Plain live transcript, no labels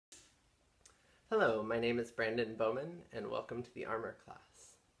Hello, my name is Brandon Bowman and welcome to the Armor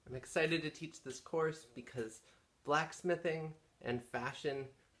class. I'm excited to teach this course because blacksmithing and fashion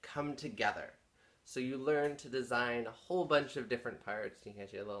come together. So you learn to design a whole bunch of different parts. You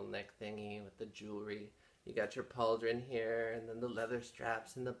got your little neck thingy with the jewelry, you got your pauldron here, and then the leather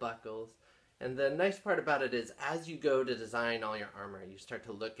straps and the buckles. And the nice part about it is as you go to design all your armor, you start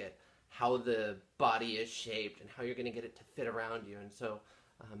to look at how the body is shaped and how you're going to get it to fit around you. And so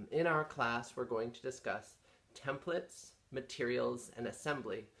in our class, we're going to discuss templates, materials, and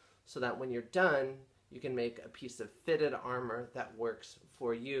assembly so that when you're done, you can make a piece of fitted armor that works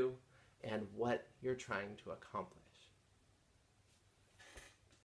for you and what you're trying to accomplish.